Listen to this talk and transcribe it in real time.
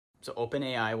So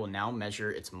OpenAI will now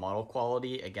measure its model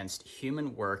quality against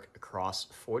human work across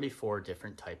 44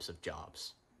 different types of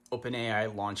jobs.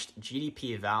 OpenAI launched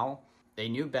GDP-Val, a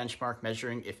new benchmark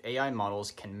measuring if AI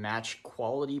models can match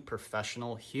quality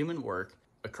professional human work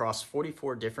across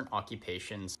 44 different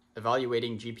occupations,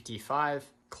 evaluating GPT-5,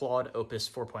 Claude Opus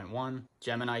 4.1,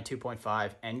 Gemini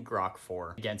 2.5, and Grok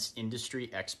 4 against industry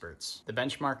experts. The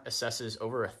benchmark assesses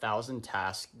over 1,000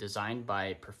 tasks designed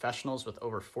by professionals with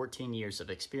over 14 years of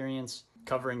experience,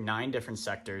 covering 9 different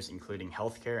sectors, including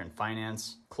healthcare and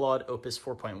finance. Claude Opus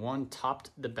 4.1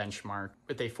 topped the benchmark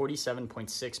with a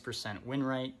 47.6% win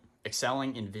rate,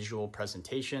 excelling in visual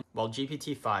presentation, while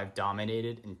GPT-5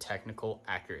 dominated in technical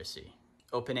accuracy.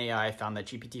 OpenAI found that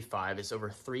GPT-5 is over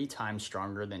 3 times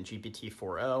stronger than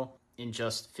GPT-4o in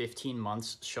just 15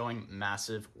 months, showing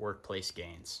massive workplace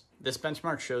gains. This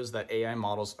benchmark shows that AI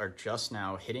models are just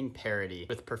now hitting parity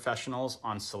with professionals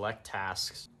on select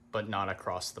tasks, but not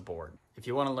across the board. If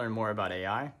you want to learn more about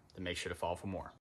AI, then make sure to follow for more.